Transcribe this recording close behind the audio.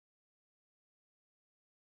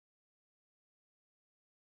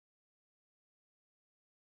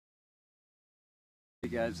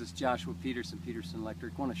guys, this is Joshua Peterson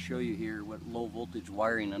Electric. I want to show you here what low voltage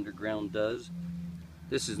wiring underground does.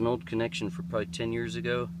 This is an old connection for probably 10 years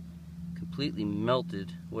ago. Completely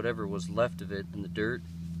melted whatever was left of it in the dirt.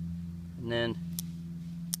 And then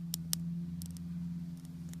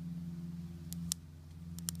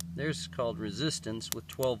there's called resistance with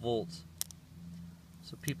 12 volts.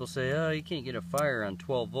 So people say, oh, you can't get a fire on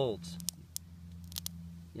 12 volts.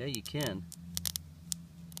 Yeah, you can.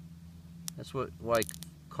 That's why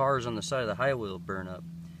cars on the side of the highway will burn up.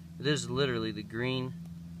 It is literally the green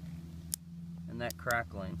and that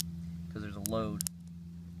crackling because there's a load.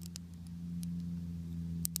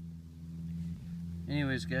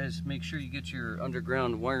 Anyways guys, make sure you get your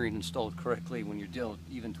underground wiring installed correctly when you're dealing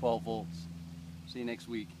with even 12 volts. See you next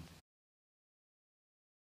week.